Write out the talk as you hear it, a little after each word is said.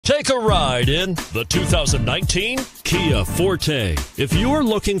Take a ride in the 2019 Kia Forte. If you're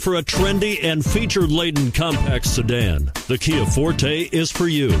looking for a trendy and feature-laden compact sedan, the Kia Forte is for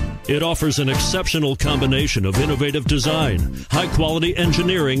you. It offers an exceptional combination of innovative design, high-quality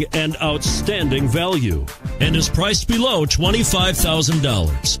engineering, and outstanding value, and is priced below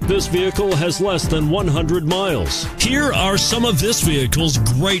 $25,000. This vehicle has less than 100 miles. Here are some of this vehicle's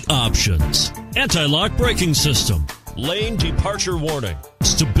great options: anti-lock braking system, lane departure warning,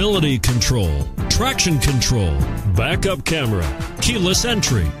 stability control, traction control, backup camera, keyless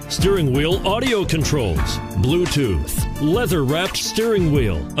entry, steering wheel audio controls, Bluetooth, leather-wrapped steering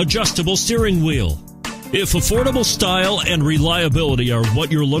wheel, adjustable steering wheel. If affordable style and reliability are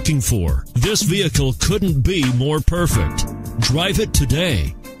what you're looking for, this vehicle couldn't be more perfect. Drive it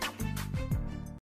today.